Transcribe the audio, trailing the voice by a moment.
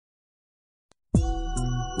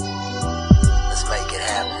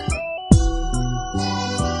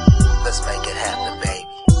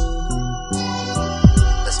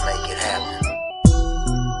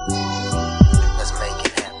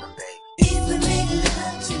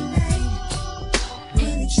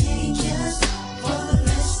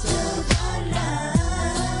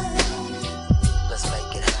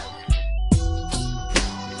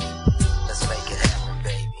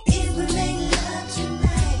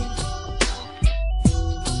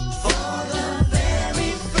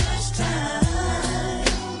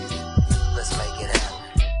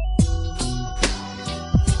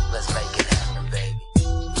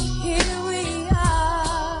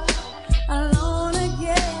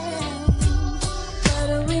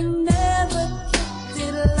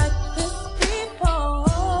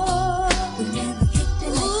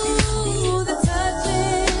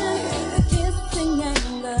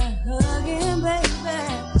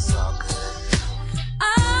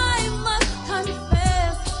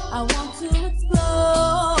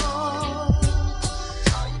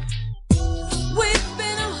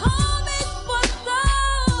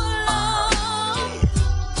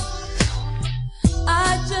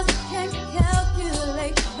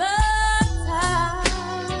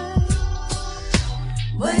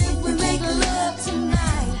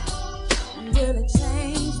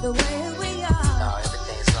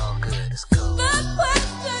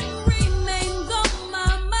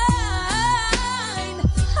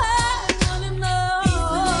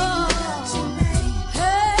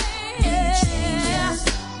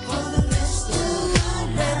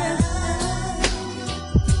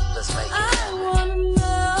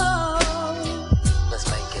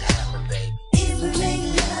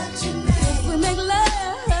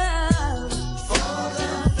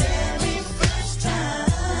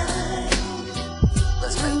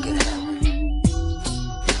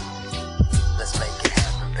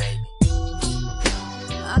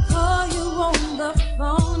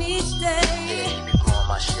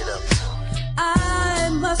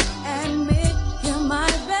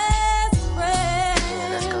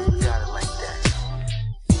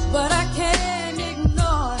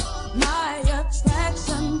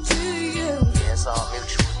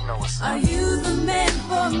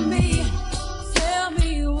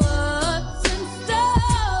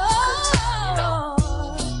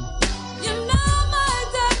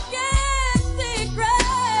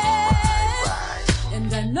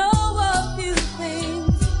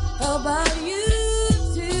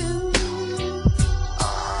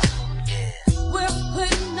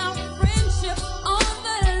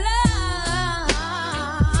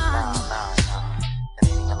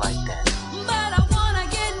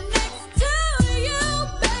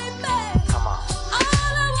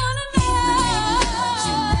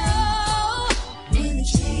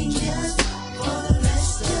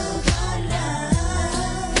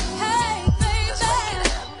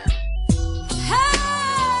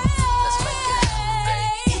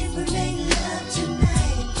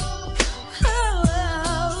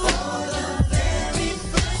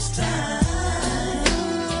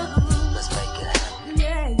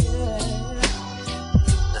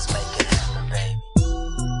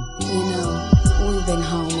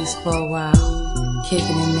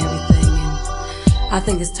kicking and everything, and I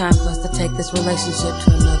think it's time for us to take this relationship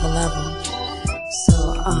to another level. So,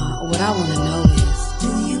 what I want to know is, do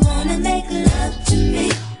you wanna make love to me?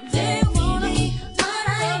 Baby, all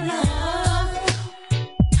I know.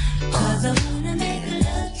 'Cause I wanna make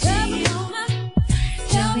love to you.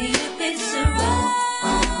 Tell me if it's wrong.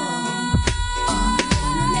 I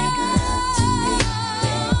wanna make love to me,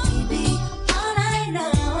 baby, all I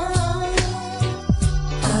know.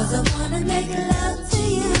 'Cause I wanna make love to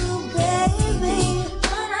you, baby,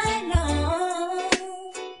 all I know.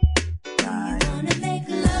 You wanna make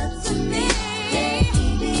love to me,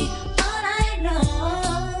 baby, all I know.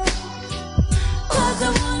 'Cause I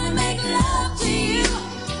wanna make love to you.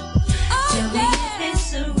 Tell me if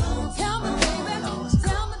it's wrong. Tell me,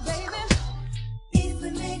 baby. If we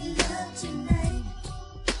make love tonight,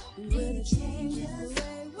 will it change us?